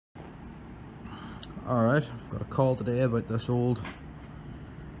Alright, I've got a call today about this old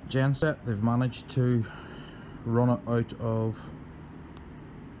genset. They've managed to run it out of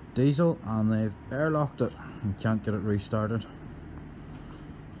diesel and they've airlocked it and can't get it restarted.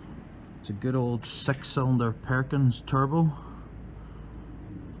 It's a good old 6-cylinder Perkins turbo.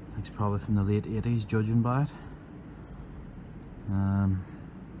 I think it's probably from the late 80s judging by it.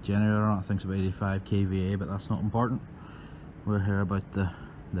 Generator on it I think it's about 85 kVA, but that's not important. We're here about the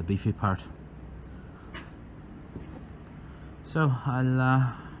beefy part. So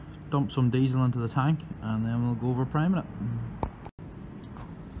I'll dump some diesel into the tank and then we'll go over priming it.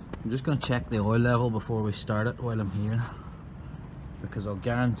 I'm just going to check the oil level before we start it while I'm here, because I'll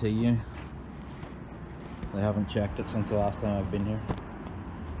guarantee you they haven't checked it since the last time I've been here.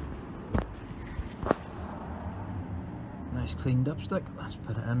 Nice clean dipstick. Let's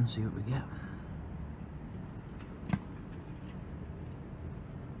put it in and see what we get.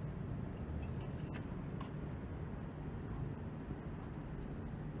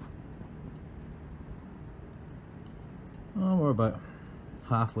 Oh, we're about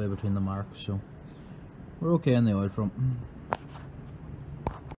halfway between the marks, so we're okay in the oil front.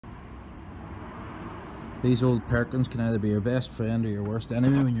 These old Perkins can either be your best friend or your worst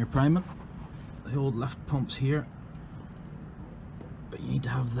enemy when you're priming. The old lift pumps here, but you need to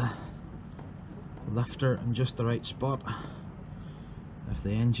have the lifter in just the right spot. If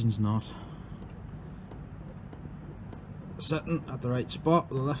the engine's not sitting at the right spot,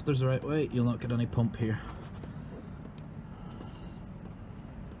 the lifter's the right way, you'll not get any pump here.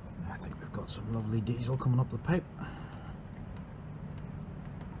 I think we've got some lovely diesel coming up the pipe.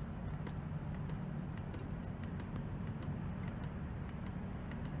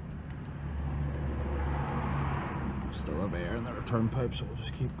 Still have air in the return pipe, so we'll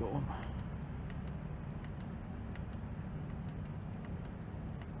just keep going.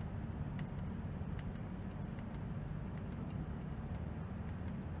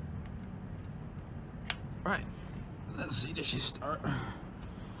 Right, let's see this start.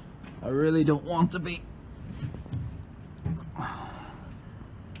 I really don't want to be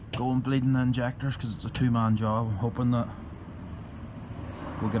going bleeding the injectors because it's a two-man job. I'm hoping that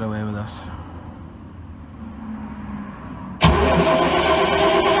we'll get away with this.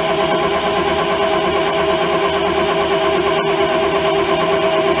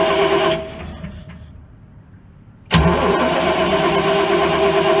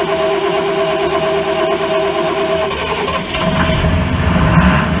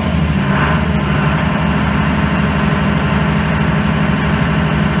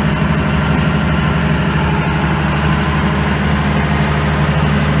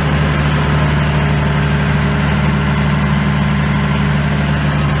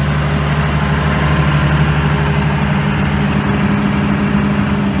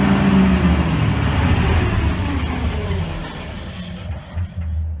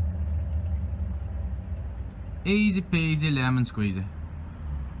 Easy peasy lemon squeezy.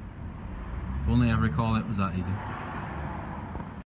 If only every call it was that easy.